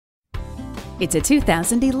It's a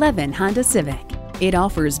 2011 Honda Civic. It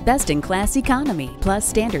offers best-in-class economy plus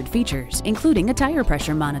standard features, including a tire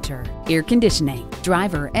pressure monitor, air conditioning,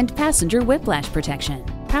 driver and passenger whiplash protection,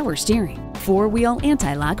 power steering, four-wheel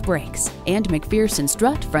anti-lock brakes, and McPherson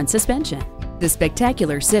strut front suspension. The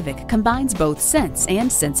spectacular Civic combines both sense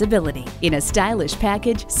and sensibility in a stylish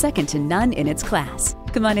package second to none in its class.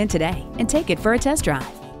 Come on in today and take it for a test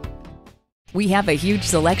drive. We have a huge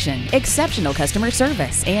selection, exceptional customer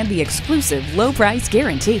service, and the exclusive low price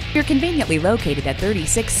guarantee. You're conveniently located at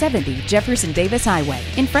 3670 Jefferson Davis Highway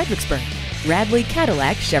in Fredericksburg. Radley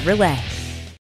Cadillac Chevrolet.